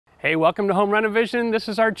Hey, welcome to Home Renovision. This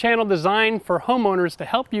is our channel designed for homeowners to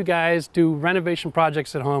help you guys do renovation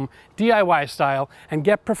projects at home, DIY style, and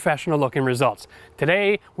get professional looking results.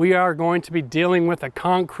 Today, we are going to be dealing with a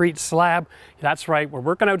concrete slab. That's right, we're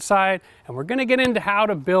working outside and we're gonna get into how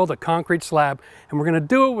to build a concrete slab, and we're gonna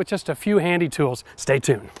do it with just a few handy tools. Stay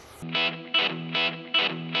tuned.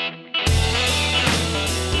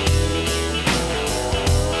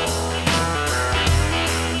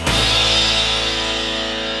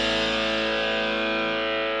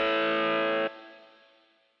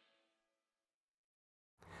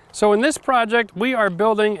 So in this project, we are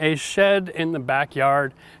building a shed in the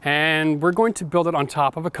backyard, and we're going to build it on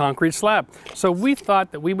top of a concrete slab. So we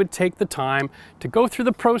thought that we would take the time to go through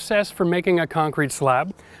the process for making a concrete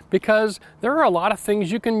slab, because there are a lot of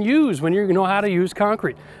things you can use when you know how to use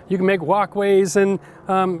concrete. You can make walkways and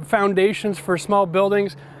foundations for small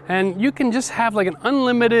buildings, and you can just have like an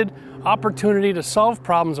unlimited opportunity to solve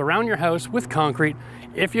problems around your house with concrete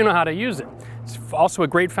if you know how to use it. It's also a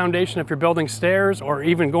great foundation if you're building stairs or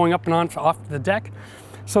even going up and on off the deck.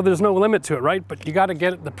 So there's no limit to it, right? But you got to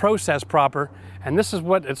get the process proper, and this is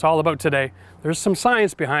what it's all about today. There's some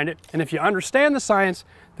science behind it, and if you understand the science,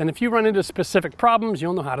 then if you run into specific problems,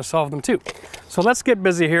 you'll know how to solve them too. So let's get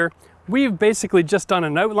busy here. We've basically just done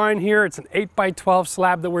an outline here. It's an 8x12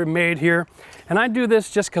 slab that we made here, and I do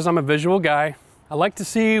this just because I'm a visual guy. I like to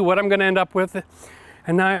see what I'm going to end up with,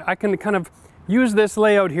 and I can kind of use this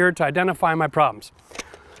layout here to identify my problems.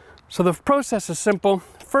 So the process is simple.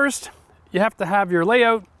 First, you have to have your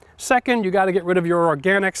layout. Second, you got to get rid of your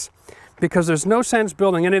organics, because there's no sense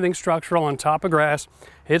building anything structural on top of grass.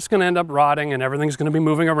 It's going to end up rotting and everything's going to be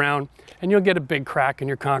moving around, and you'll get a big crack in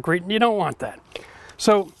your concrete, and you don't want that.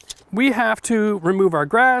 So we have to remove our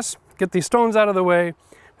grass, get these stones out of the way.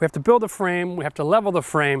 We have to build a frame. We have to level the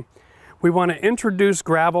frame. We want to introduce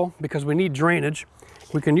gravel because we need drainage.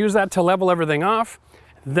 We can use that to level everything off.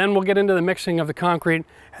 Then we'll get into the mixing of the concrete,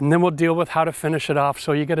 and then we'll deal with how to finish it off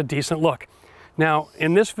so you get a decent look. Now,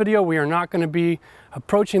 in this video, we are not going to be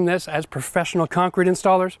approaching this as professional concrete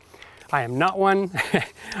installers. I am not one.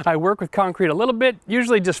 I work with concrete a little bit,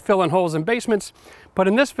 usually just filling holes in basements. But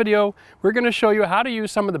in this video, we're going to show you how to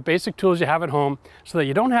use some of the basic tools you have at home so that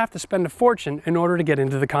you don't have to spend a fortune in order to get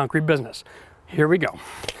into the concrete business. Here we go.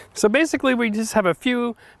 So basically, we just have a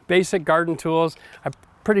few basic garden tools. I'm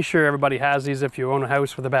pretty sure everybody has these if you own a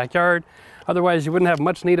house with a backyard. Otherwise, you wouldn't have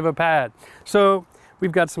much need of a pad. So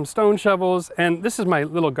we've got some stone shovels, and this is my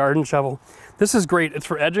little garden shovel. This is great, it's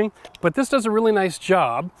for edging, but this does a really nice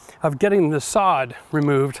job of getting the sod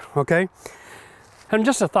removed, okay? And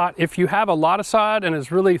just a thought, if you have a lot of sod and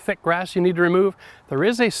it's really thick grass you need to remove, there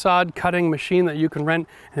is a sod cutting machine that you can rent,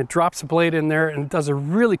 and it drops a blade in there and it does a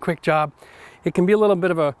really quick job. It can be a little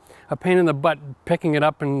bit of a pain in the butt picking it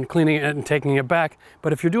up and cleaning it and taking it back,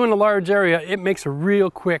 but if you're doing a large area, it makes a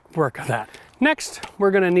real quick work of that. Next,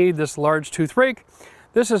 we're gonna need this large tooth rake.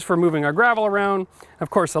 This is for moving our gravel around,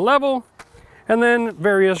 of course a level, and then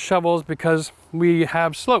various shovels because we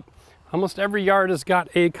have slope. Almost every yard has got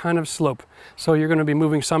a kind of slope, so you're gonna be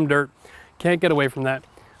moving some dirt. Can't get away from that.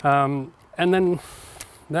 And then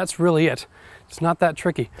that's really it. It's not that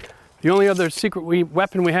tricky. The only other secret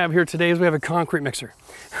weapon we have here today is we have a concrete mixer.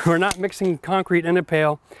 We're not mixing concrete in a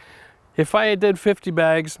pail. If I did 50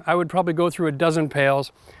 bags, I would probably go through a dozen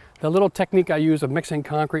pails. The little technique I use of mixing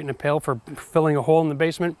concrete in a pail for filling a hole in the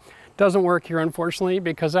basement doesn't work here, unfortunately,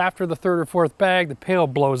 because after the third or fourth bag, the pail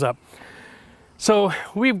blows up. So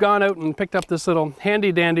we've gone out and picked up this little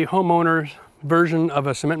handy dandy homeowner version of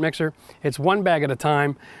a cement mixer. It's one bag at a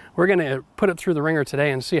time. We're gonna put it through the ringer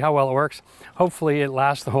today and see how well it works. Hopefully it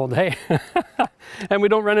lasts the whole day and we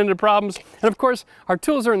don't run into problems. And of course, our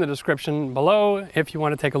tools are in the description below if you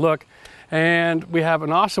want to take a look. And we have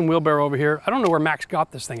an awesome wheelbarrow over here. I don't know where Max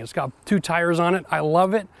got this thing. It's got 2 tires on it. I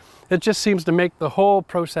love it. It just seems to make the whole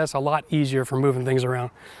process a lot easier for moving things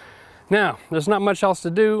around. Now, there's not much else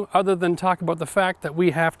to do other than talk about the fact that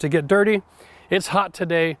we have to get dirty. It's hot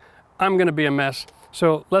today. I'm gonna be a mess.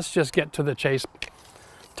 So let's just get to the chase.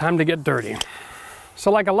 Time to get dirty. So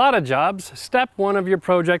like a lot of jobs, step one of your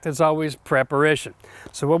project is always preparation.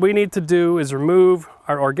 So what we need to do is remove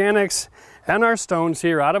our organics and our stones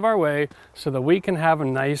here out of our way so that we can have a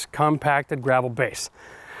nice compacted gravel base.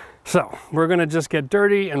 So we're gonna just get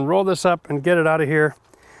dirty and roll this up and get it out of here.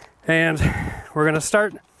 And we're gonna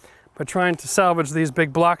start by trying to salvage these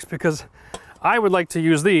big blocks, because I would like to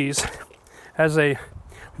use these as a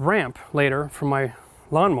ramp later for my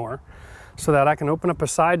lawnmower, so that I can open up a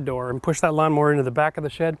side door and push that lawnmower into the back of the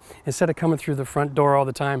shed instead of coming through the front door all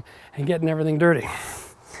the time and getting everything dirty.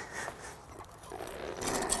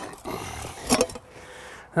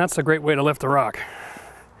 That's a great way to lift a rock.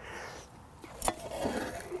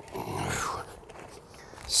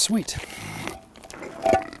 Sweet.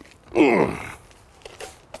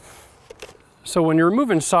 So when you're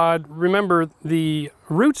removing sod, remember the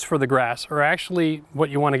roots for the grass are actually what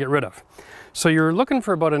you want to get rid of. So you're looking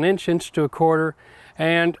for about an inch to a quarter,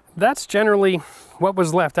 and that's generally what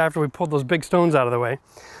was left after we pulled those big stones out of the way.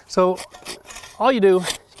 So all you do,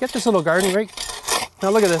 get this little garden rake. Now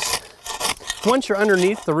look at this. Once you're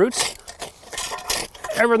underneath the roots,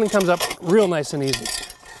 everything comes up real nice and easy.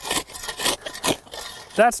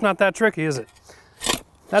 That's not that tricky, is it?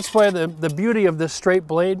 That's why the beauty of this straight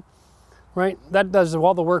blade, right? That does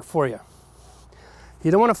all the work for you.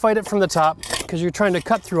 You don't want to fight it from the top because you're trying to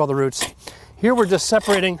cut through all the roots. Here we're just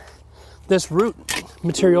separating this root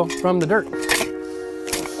material from the dirt.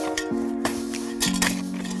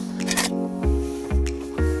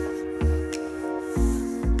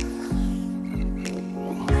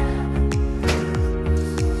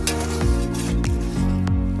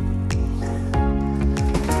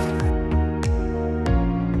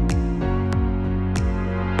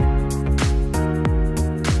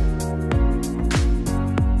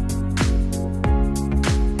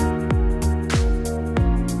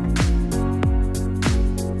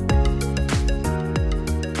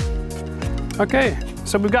 Okay,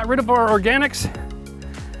 so we've got rid of our organics,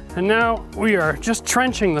 and now we are just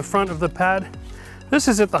trenching the front of the pad. This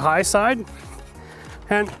is at the high side,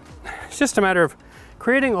 and it's just a matter of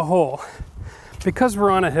creating a hole. Because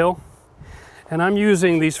we're on a hill, and I'm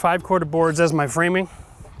using these 5/4 boards as my framing,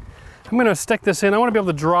 I'm gonna stick this in. I wanna be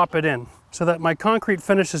able to drop it in so that my concrete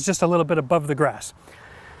finish is just a little bit above the grass.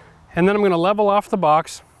 And then I'm gonna level off the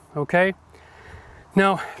box, okay?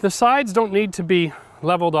 Now, the sides don't need to be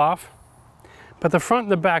leveled off, but the front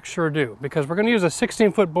and the back sure do, because we're going to use a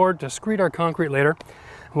 16-foot board to screed our concrete later,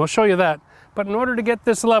 and we'll show you that. But in order to get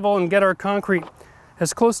this level and get our concrete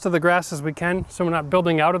as close to the grass as we can, so we're not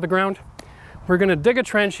building out of the ground, we're going to dig a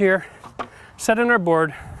trench here, set in our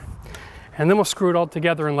board, and then we'll screw it all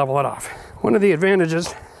together and level it off. One of the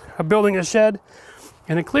advantages of building a shed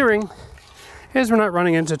in a clearing is we're not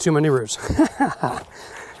running into too many roots.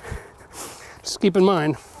 Just keep in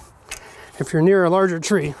mind, if you're near a larger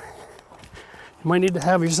tree, you might need to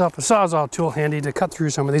have yourself a Sawzall tool handy to cut through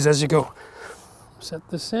some of these as you go. Set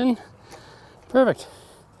this in. Perfect.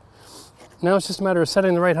 Now it's just a matter of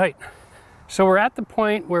setting the right height. So we're at the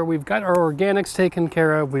point where we've got our organics taken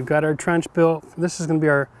care of. We've got our trench built. This is going to be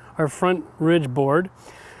our front ridge board.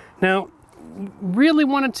 Now, really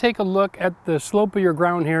want to take a look at the slope of your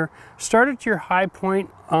ground here. Start at your high point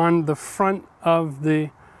on the front of the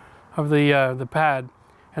pad.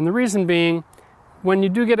 And the reason being, when you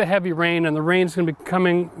do get a heavy rain and the rain's going to be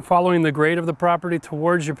coming following the grade of the property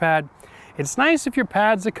towards your pad, it's nice if your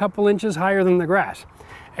pad's a couple inches higher than the grass.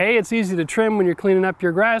 It's easy to trim when you're cleaning up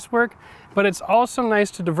your grass work, but it's also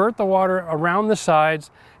nice to divert the water around the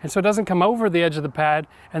sides and so it doesn't come over the edge of the pad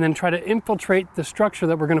and then try to infiltrate the structure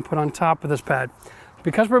that we're going to put on top of this pad.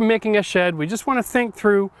 Because we're making a shed, we just want to think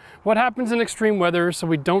through what happens in extreme weather so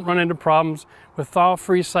we don't run into problems with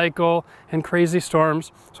thaw-free cycle and crazy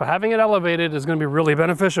storms. So having it elevated is going to be really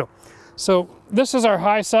beneficial. So this is our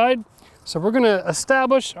high side. So we're going to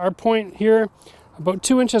establish our point here about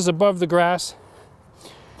 2 inches above the grass.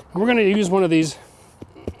 And we're going to use one of these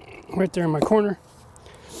right there in my corner.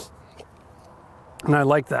 And I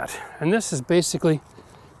like that. And this is basically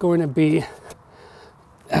going to be,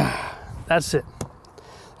 that's it.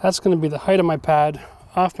 That's going to be the height of my pad,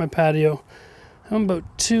 off my patio. I'm about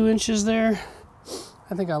 2 inches there.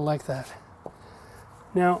 I think I like that.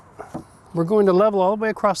 Now, we're going to level all the way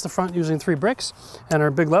across the front using 3 bricks and our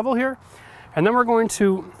big level here. And then we're going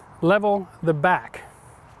to level the back.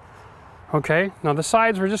 Okay, now the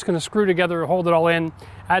sides we're just going to screw together, hold it all in,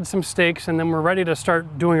 add some stakes, and then we're ready to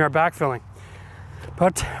start doing our backfilling.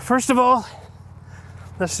 But first of all,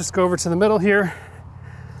 let's just go over to the middle here.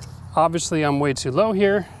 Obviously, I'm way too low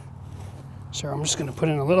here, so I'm just going to put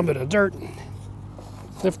in a little bit of dirt,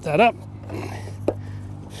 lift that up,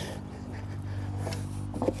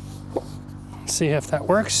 see if that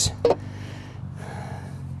works.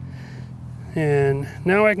 And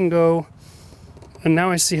now I can go, and now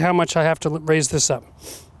I see how much I have to raise this up.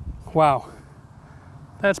 Wow,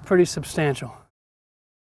 that's pretty substantial.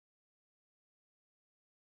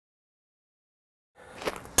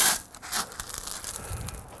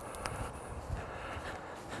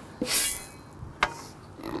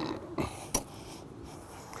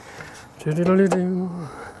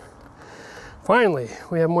 Finally,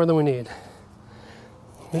 we have more than we need.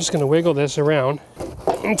 I'm just going to wiggle this around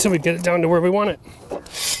until we get it down to where we want it.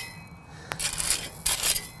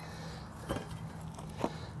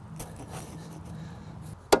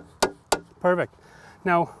 Perfect.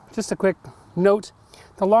 Now, just a quick note,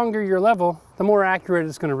 the longer your level, the more accurate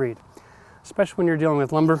it's going to read, especially when you're dealing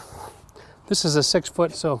with lumber. This is a 6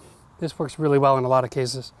 foot, so this works really well in a lot of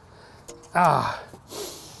cases.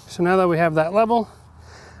 So now that we have that level,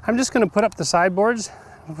 I'm just going to put up the sideboards,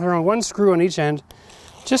 throw one screw on each end,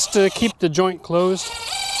 just to keep the joint closed.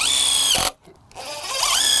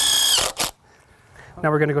 Now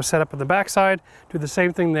we're going to go set up at the back side, do the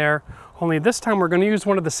same thing there, only this time we're going to use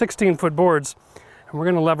one of the 16-foot boards, and we're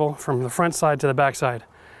going to level from the front side to the back side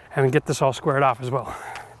and get this all squared off as well.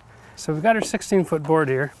 So we've got our 16-foot board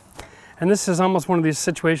here, and this is almost one of these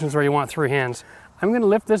situations where you want 3 hands. I'm going to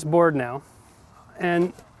lift this board now,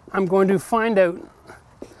 and I'm going to find out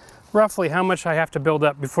roughly how much I have to build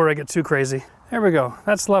up before I get too crazy. There we go,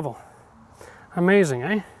 that's level. Amazing,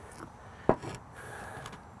 eh?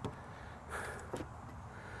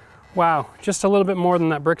 Wow, just a little bit more than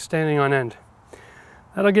that brick standing on end.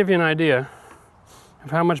 That'll give you an idea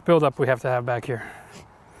of how much buildup we have to have back here.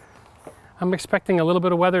 I'm expecting a little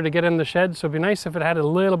bit of weather to get in the shed, so it'd be nice if it had a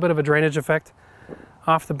little bit of a drainage effect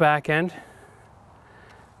off the back end.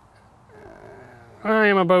 I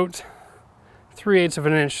am about 3/8 of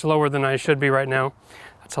an inch lower than I should be right now.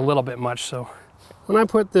 That's a little bit much, so when I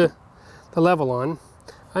put the level on,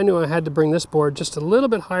 I knew I had to bring this board just a little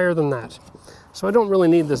bit higher than that. So I don't really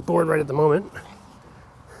need this board right at the moment.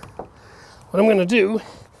 What I'm going to do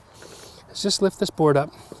is just lift this board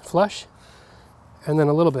up flush and then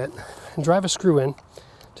a little bit and drive a screw in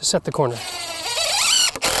to set the corner.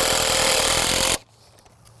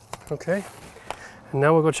 Okay, and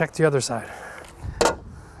now we'll go check the other side.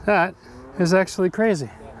 That is actually crazy.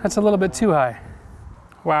 That's a little bit too high.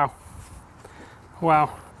 Wow.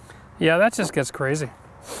 Wow. Yeah, that just gets crazy.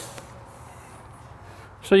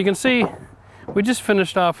 So you can see we just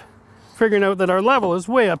finished off figuring out that our level is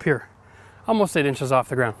way up here, almost 8 inches off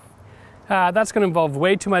the ground. That's going to involve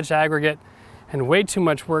way too much aggregate and way too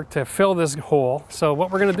much work to fill this hole. So what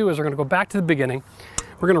we're going to do is we're going to go back to the beginning.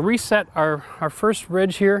 We're going to reset our first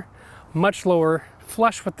ridge here, much lower,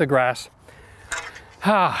 flush with the grass.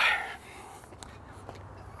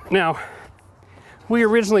 Now, we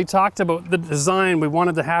originally talked about the design. We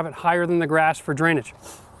wanted to have it higher than the grass for drainage.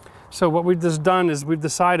 So what we've just done is we've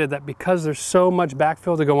decided that because there's so much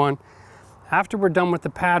backfill to go on, after we're done with the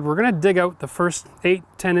pad, we're going to dig out the first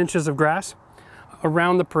 8-10 inches of grass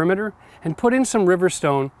around the perimeter and put in some river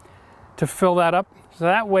stone to fill that up. So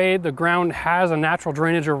that way the ground has a natural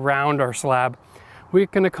drainage around our slab. We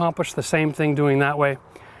can accomplish the same thing doing that way.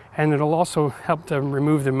 And it'll also help to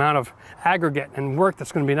remove the amount of aggregate and work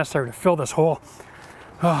that's going to be necessary to fill this hole.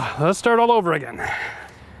 Let's start all over again.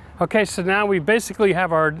 Okay, so now we basically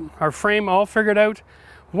have our frame all figured out.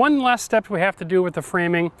 One last step we have to do with the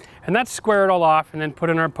framing, and that's square it all off and then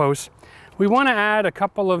put in our posts. We want to add a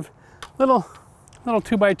couple of little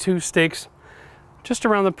 2x2 stakes just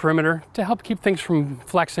around the perimeter to help keep things from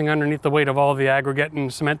flexing underneath the weight of all of the aggregate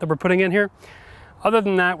and cement that we're putting in here. Other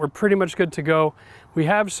than that, we're pretty much good to go. We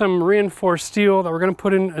have some reinforced steel that we're going to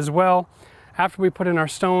put in as well after we put in our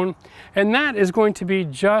stone, and that is going to be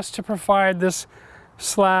just to provide this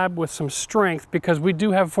slab with some strength, because we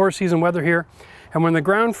do have 4-season weather here, and when the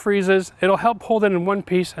ground freezes, it'll help hold it in one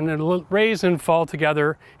piece and it'll raise and fall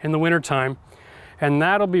together in the winter time. And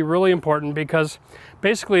that'll be really important because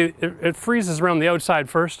basically it freezes around the outside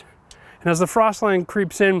first, and as the frost line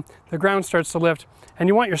creeps in, the ground starts to lift, and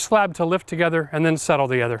you want your slab to lift together and then settle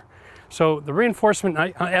together. So the reinforcement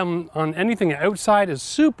on anything outside is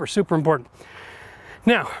super, super important.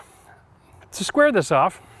 Now, to square this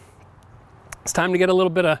off, it's time to get a little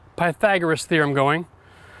bit of Pythagoras theorem going.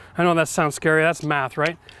 I know that sounds scary, that's math,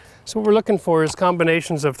 right? So what we're looking for is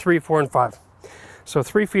combinations of 3, 4, and 5. So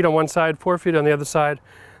 3 feet on one side, 4 feet on the other side.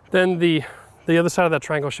 Then the other side of that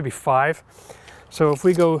triangle should be 5. So if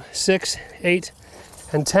we go 6, 8,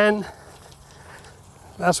 and 10,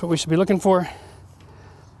 that's what we should be looking for.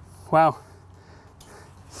 Wow.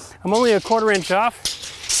 I'm only a 1/4 inch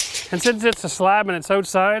off, and since it's a slab and it's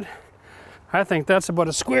outside, I think that's about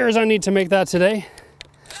as square as I need to make that today.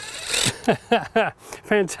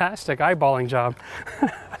 Fantastic eyeballing job.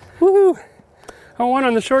 Woohoo! 1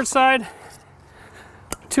 on the short side,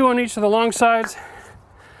 2 on each of the long sides,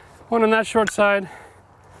 1 on that short side.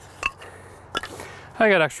 I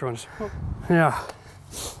got extra ones. Yeah,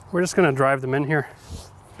 we're just gonna drive them in here.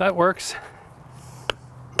 That works.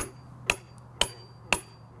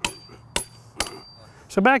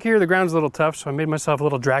 So back here, the ground's a little tough, so I made myself a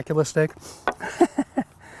little Dracula stake.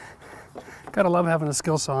 Gotta love having a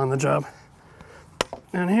skill saw on the job.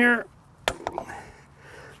 And here,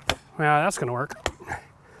 yeah, that's gonna work.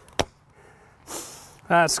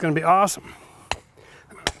 That's gonna be awesome.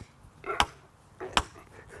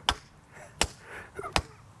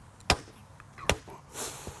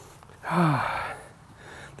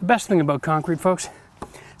 The best thing about concrete, folks,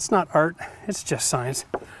 it's not art, it's just science.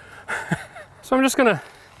 So I'm just gonna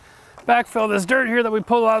backfill this dirt here that we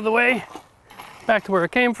pulled out of the way, back to where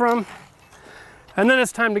it came from. And then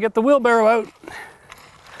it's time to get the wheelbarrow out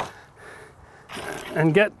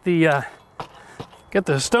and get the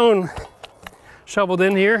stone shoveled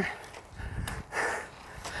in here.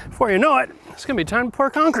 Before you know it, it's gonna be time to pour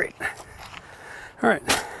concrete. All right,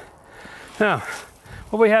 now,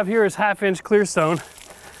 what we have here is 1/2-inch clear stone,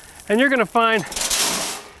 and you're gonna find,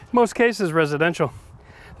 most cases residential,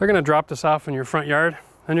 they're gonna drop this off in your front yard,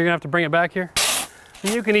 and you're gonna have to bring it back here.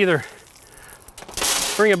 And you can either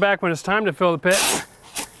bring it back when it's time to fill the pit,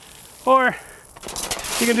 or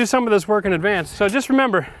you can do some of this work in advance. So just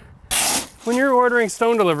remember, when you're ordering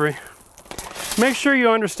stone delivery, make sure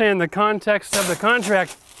you understand the context of the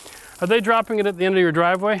contract. Are they dropping it at the end of your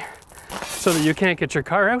driveway so that you can't get your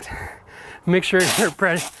car out? Make sure you're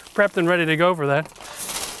prepped and ready to go for that.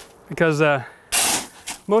 Because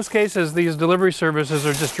most cases, these delivery services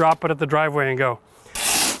are just drop it at the driveway and go.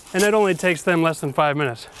 And it only takes them less than 5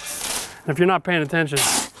 minutes. And if you're not paying attention,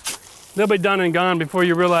 they'll be done and gone before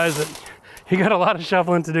you realize that you got a lot of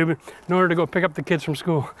shoveling to do in order to go pick up the kids from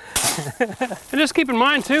school. And just keep in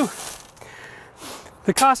mind too,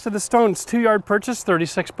 the cost of the stone's 2-yard purchase,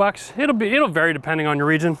 36 bucks. It'll vary depending on your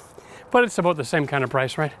region, but it's about the same kind of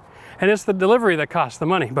price, right? And it's the delivery that costs the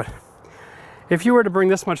money. But if you were to bring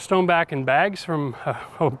this much stone back in bags from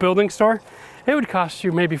a building store, it would cost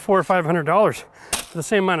you maybe $400 or $500 for the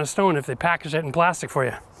same amount of stone if they package it in plastic for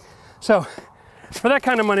you. So for that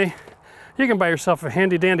kind of money, you can buy yourself a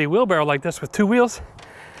handy dandy wheelbarrow like this with 2 wheels,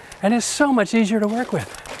 and it's so much easier to work with.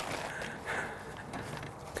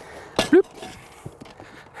 Bloop.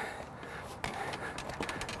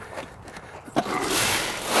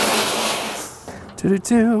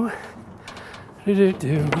 Do-do-do.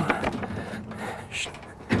 Do-do-do.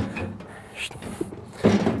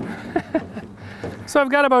 So I've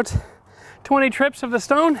got about 20 trips of the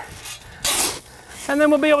stone, and then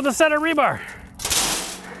we'll be able to set our rebar.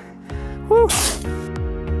 Woo.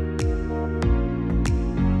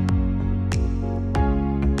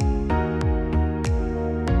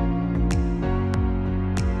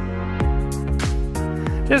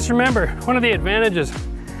 Just remember, one of the advantages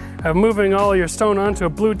of moving all your stone onto a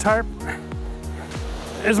blue tarp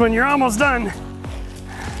is when you're almost done,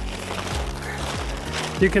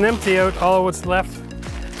 you can empty out all of what's left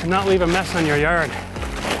and not leave a mess on your yard.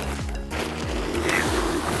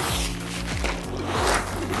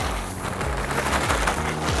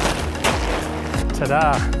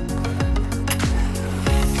 Ta-da!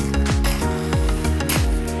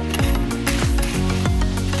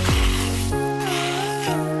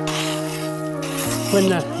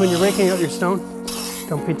 When you're raking out your stone,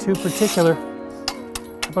 don't be too particular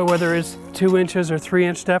about whether it's 2 inches or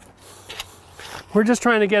 3-inch depth. We're just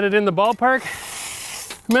trying to get it in the ballpark.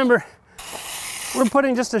 Remember, we're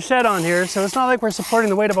putting just a shed on here, so it's not like we're supporting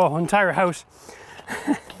the weight of our entire house.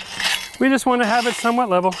 We just want to have it somewhat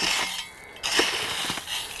level.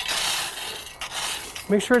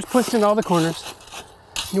 Make sure it's pushed in all the corners.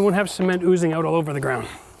 You won't have cement oozing out all over the ground.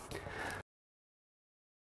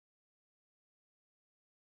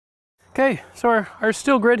 Okay, so our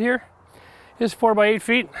steel grid here is 4 by 8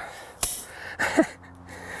 feet.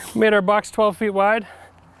 We made our box 12 feet wide.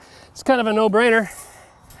 It's kind of a no-brainer.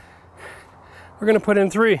 We're gonna put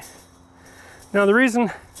in 3. Now the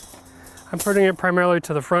reason I'm putting it primarily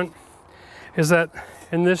to the front is that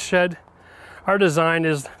in this shed, our design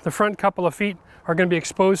is the front couple of feet are gonna be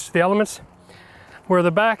exposed to the elements, where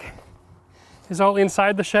the back is all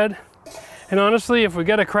inside the shed. And honestly, if we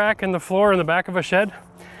get a crack in the floor in the back of a shed,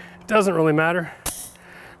 it doesn't really matter.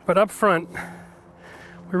 But up front,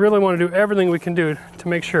 we really want to do everything we can do to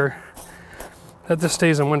make sure that this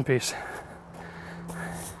stays in one piece.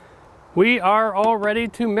 We are all ready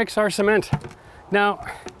to mix our cement. Now,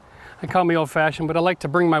 I call me old-fashioned, but I like to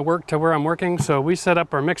bring my work to where I'm working, so we set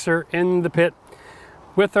up our mixer in the pit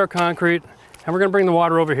with our concrete, and we're gonna bring the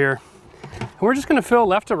water over here. And we're just gonna fill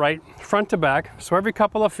left to right, front to back, so every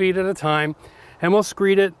couple of feet at a time, and we'll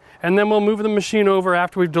screed it, and then we'll move the machine over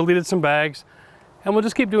after we've deleted some bags, and we'll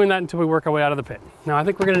just keep doing that until we work our way out of the pit. Now, I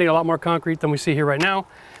think we're gonna need a lot more concrete than we see here right now,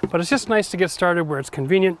 but it's just nice to get started where it's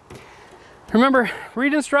convenient. Remember,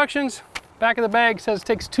 read instructions. Back of the bag says it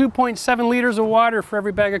takes 2.7 liters of water for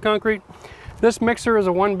every bag of concrete. This mixer is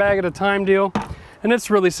a 1 bag at a time deal, and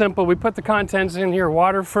it's really simple. We put the contents in here,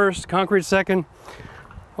 water first, concrete second,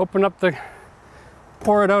 open up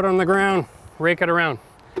pour it out on the ground, rake it around.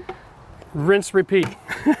 Rinse, repeat,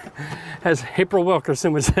 as April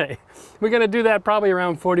Wilkerson would say. We're gonna do that probably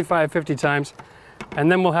around 45, 50 times.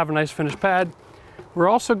 and then we'll have a nice finished pad. We're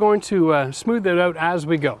also going to smooth it out as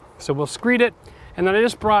we go. So we'll screed it, and then I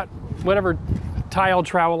just brought whatever tile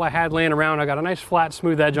trowel I had laying around. I got a nice flat,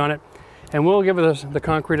 smooth edge on it, and we'll give the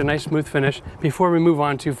concrete a nice smooth finish before we move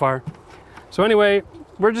on too far. So anyway,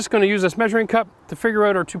 we're just going to use this measuring cup to figure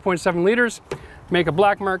out our 2.7 liters, make a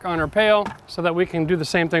black mark on our pail so that we can do the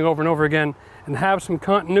same thing over and over again and have some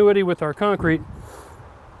continuity with our concrete.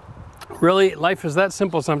 Really, life is that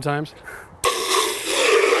simple sometimes.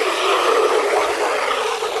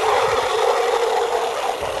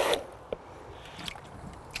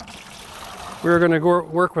 We're going to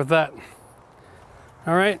work with that.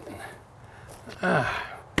 All right.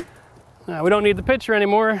 We don't need the pitcher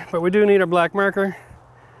anymore, but we do need our black marker.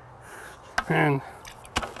 And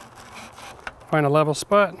find a level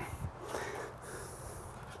spot.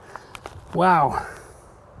 Wow.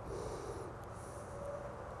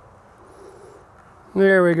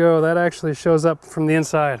 There we go. That actually shows up from the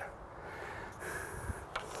inside.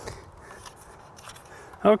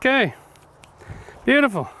 Okay.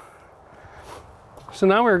 Beautiful. So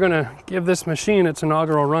now we're going to give this machine its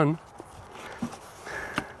inaugural run.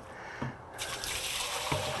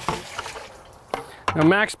 Now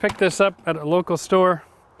Max picked this up at a local store,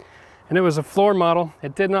 and it was a floor model.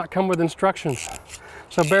 It did not come with instructions.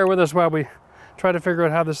 So bear with us while we try to figure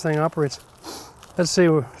out how this thing operates. Let's see,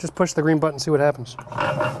 we'll just push the green button and see what happens.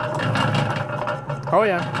 Oh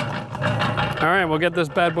yeah. All right, we'll get this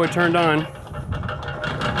bad boy turned on.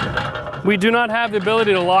 We do not have the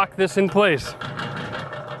ability to lock this in place.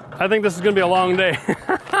 I think this is going to be a long day.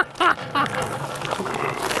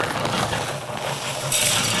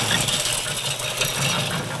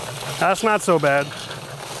 That's not so bad.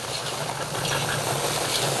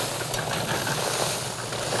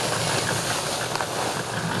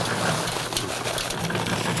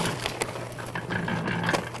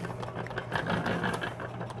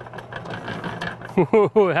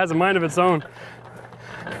 It has a mind of its own.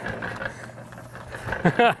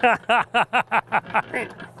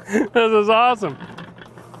 This is awesome.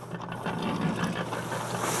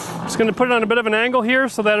 Just going to put it on a bit of an angle here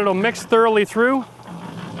so that it'll mix thoroughly through.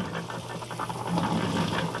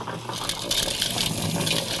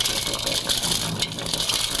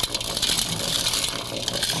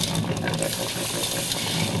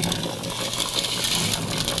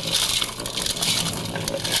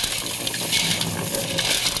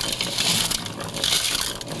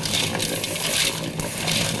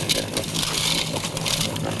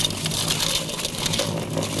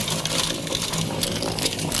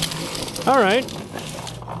 All right.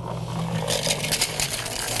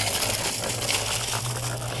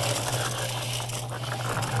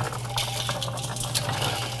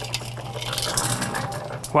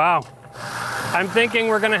 Wow. I'm thinking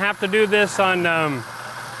we're going to have to do this on a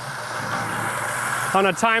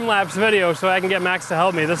time-lapse video so I can get Max to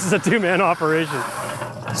help me. This is a two-man operation.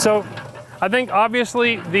 So I think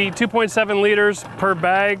obviously the 2.7 liters per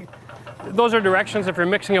bag, those are directions if you're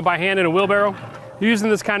mixing it by hand in a wheelbarrow. Using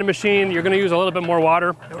this kind of machine, you're going to use a little bit more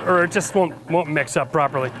water, or it just won't mix up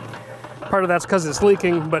properly. Part of that's because it's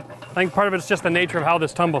leaking, but I think part of it's just the nature of how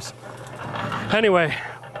this tumbles. Anyway,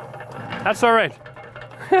 that's all right.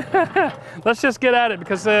 Let's just get at it,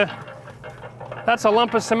 because that's a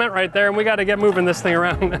lump of cement right there, and we got to get moving this thing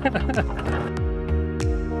around.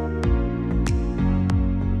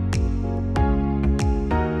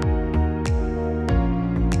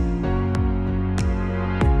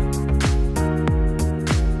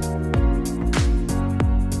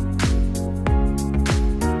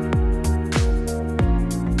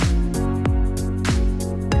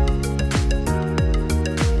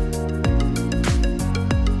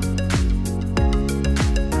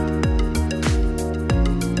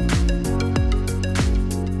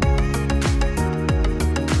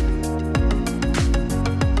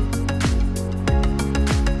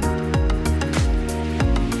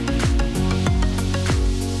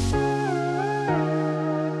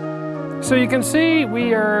 So you can see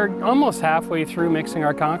we are almost halfway through mixing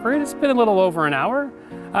our concrete. It's been a little over an hour.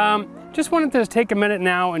 Just wanted to take a minute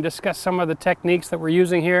now and discuss some of the techniques that we're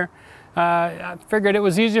using here. I figured it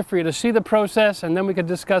was easier for you to see the process and then we could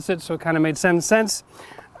discuss it, so it kind of made some sense.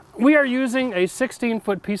 We are using a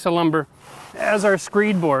 16-foot piece of lumber as our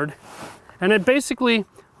screed board, and it basically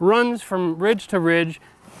runs from ridge to ridge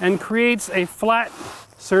and creates a flat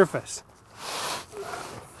surface.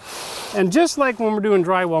 And just like when we're doing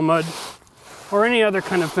drywall mud or any other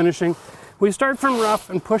kind of finishing, we start from rough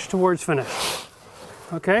and push towards finish.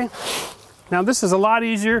 Okay? Now this is a lot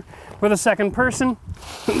easier with a second person,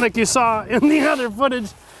 like you saw in the other footage,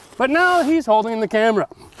 but now he's holding the camera.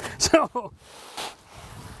 So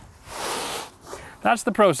That's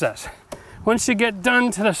the process. Once you get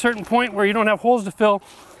done to a certain point where you don't have holes to fill,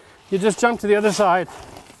 you just jump to the other side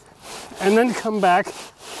and then come back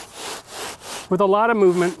with a lot of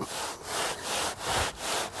movement.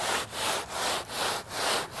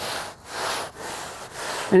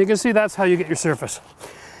 And you can see that's how you get your surface.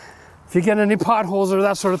 If you get any potholes or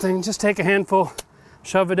that sort of thing, just take a handful,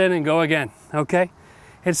 shove it in and go again, okay?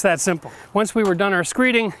 It's that simple. Once we were done our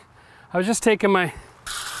screeding, I was just taking my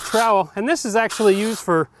trowel, and this is actually used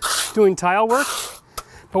for doing tile work,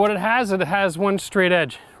 but what it has one straight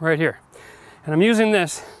edge right here. And I'm using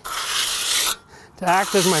this to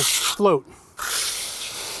act as my float.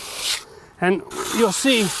 And you'll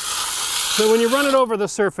see that when you run it over the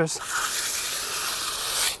surface,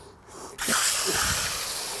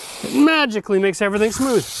 it magically makes everything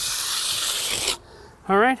smooth.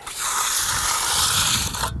 All right?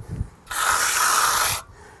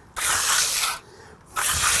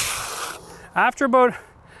 After about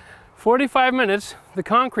 45 minutes, the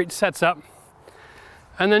concrete sets up,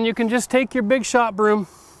 and then you can just take your big shot broom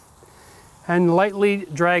and lightly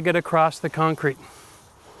drag it across the concrete.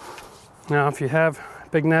 Now, if you have a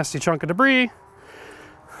big nasty chunk of debris,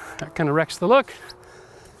 that kind of wrecks the look.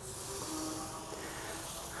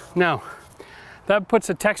 Now, that puts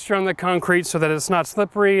a texture on the concrete so that it's not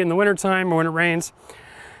slippery in the wintertime or when it rains.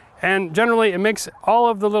 And generally, it makes all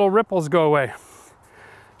of the little ripples go away.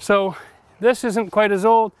 So this isn't quite as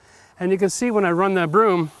old, and you can see when I run the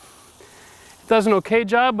broom, it does an okay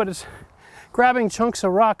job, but it's grabbing chunks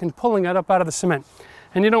of rock and pulling it up out of the cement.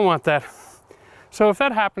 And you don't want that. So if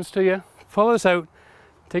that happens to you, pull this out,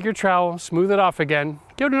 take your trowel, smooth it off again,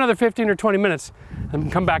 give it another 15 or 20 minutes,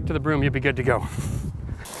 and come back to the broom, you'll be good to go.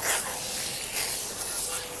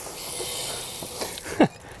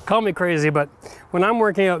 Call me crazy, but when I'm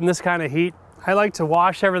working out in this kind of heat, I like to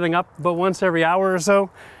wash everything up about once every hour or so.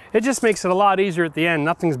 It just makes it a lot easier at the end.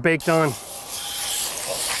 Nothing's baked on.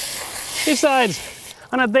 Besides,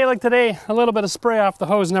 on a day like today, a little bit of spray off the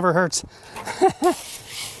hose never hurts.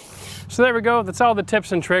 So there we go. That's all the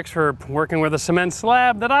tips and tricks for working with a cement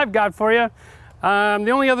slab that I've got for you.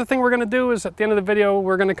 The only other thing we're going to do is at the end of the video,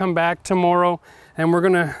 we're going to come back tomorrow and we're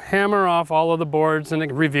going to hammer off all of the boards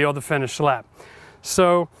and reveal the finished slab.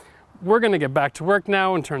 So we're going to get back to work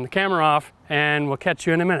now and turn the camera off, and we'll catch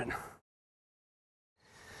you in a minute.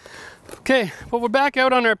 Okay, well, we're back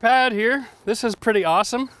out on our pad here. This is pretty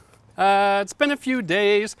awesome. It's been a few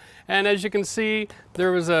days, and as you can see,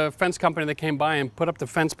 there was a fence company that came by and put up the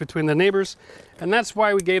fence between the neighbors, and that's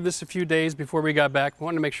why we gave this a few days before we got back. We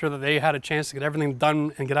wanted to make sure that they had a chance to get everything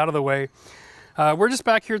done and get out of the way. We're just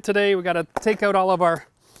back here today. We got to take out all of our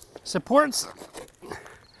supports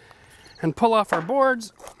and pull off our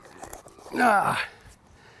boards.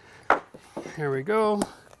 Here we go.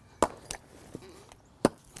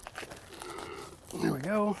 There we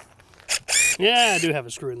go. Yeah, I do have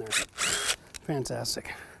a screw in there.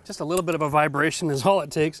 Fantastic. Just a little bit of a vibration is all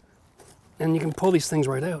it takes, and you can pull these things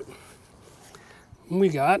right out. We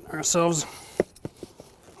got ourselves,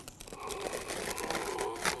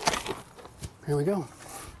 here we go.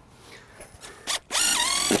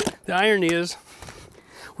 The irony is,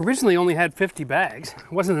 we originally only had 50 bags.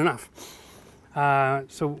 It wasn't enough.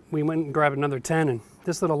 So we went and grabbed another 10, and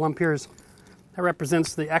this little lump here that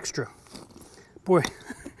represents the extra. Boy,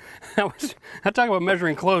 I talk about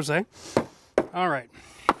measuring clothes, eh? All right.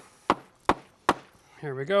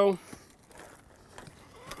 Here we go.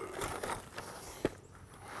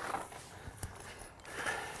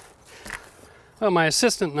 Well, my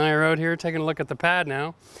assistant and I are out here taking a look at the pad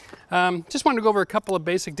now. Just wanted to go over a couple of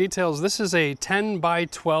basic details. This is a 10 by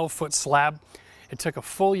 12 foot slab. It took a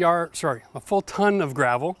full ton of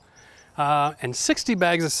gravel and 60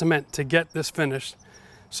 bags of cement to get this finished.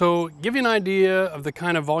 So give you an idea of the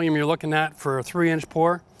kind of volume you're looking at for a 3-inch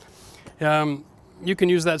pour. You can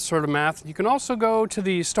use that sort of math. You can also go to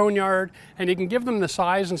the stone yard and you can give them the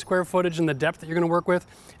size and square footage and the depth that you're going to work with,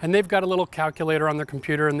 and they've got a little calculator on their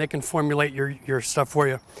computer and they can formulate your stuff for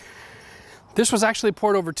you. This was actually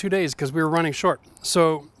poured over 2 days because we were running short.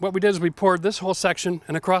 So what we did is we poured this whole section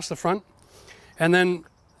and across the front, and then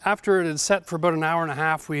after it had set for about an hour and a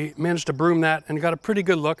half, we managed to broom that and got a pretty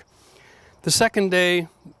good look. The second day,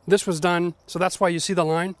 this was done, so that's why you see the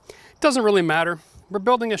line. It doesn't really matter. We're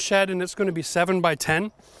building a shed and it's going to be 7 by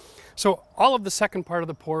 10. So all of the second part of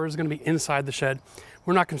the pour is going to be inside the shed.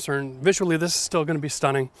 We're not concerned. Visually, this is still going to be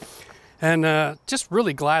stunning. And just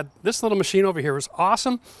really glad. This little machine over here was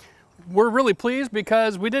awesome. We're really pleased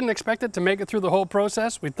because we didn't expect it to make it through the whole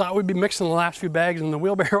process. We thought we'd be mixing the last few bags in the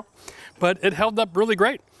wheelbarrow, but it held up really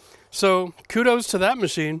great. So kudos to that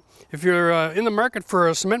machine. If you're in the market for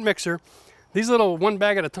a cement mixer, these little one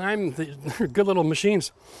bag at a time, they're good little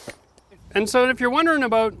machines. And so if you're wondering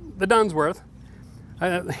about the Dunsworth,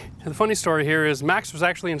 the funny story here is Max was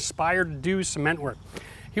actually inspired to do cement work.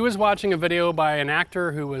 He was watching a video by an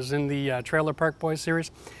actor who was in the Trailer Park Boys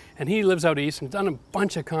series, and he lives out east and done a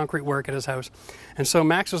bunch of concrete work at his house. And so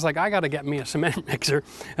Max was like, I gotta get me a cement mixer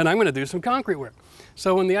and I'm gonna do some concrete work.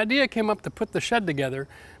 So when the idea came up to put the shed together,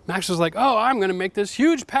 Max was like, oh, I'm gonna make this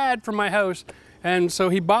huge pad for my house. And so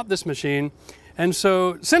he bought this machine. And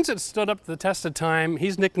so since it stood up to the test of time,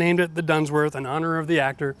 he's nicknamed it the Dunsworth in honor of the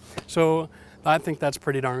actor. So I think that's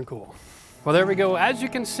pretty darn cool. Well, there we go. As you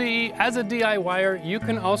can see, as a DIYer, you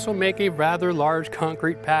can also make a rather large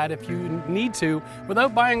concrete pad if you need to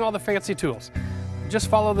without buying all the fancy tools. Just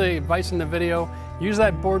follow the advice in the video, use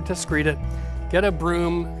that board to screed it, get a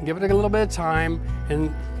broom, give it a little bit of time,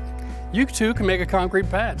 and you too can make a concrete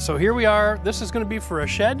pad. So here we are. This is going to be for a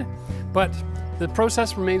shed, but the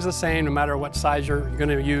process remains the same no matter what size you're going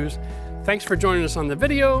to use. Thanks for joining us on the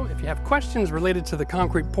video. If you have questions related to the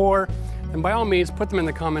concrete pour, then by all means put them in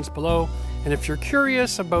the comments below. And if you're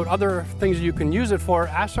curious about other things you can use it for,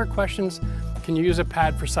 ask our questions. Can you use a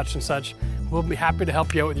pad for such and such? We'll be happy to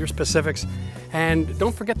help you out with your specifics. And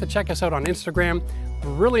don't forget to check us out on Instagram.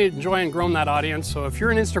 We're really enjoying growing that audience. So if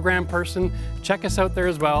you're an Instagram person, check us out there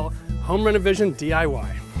as well. Home Renovision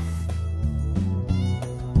DIY.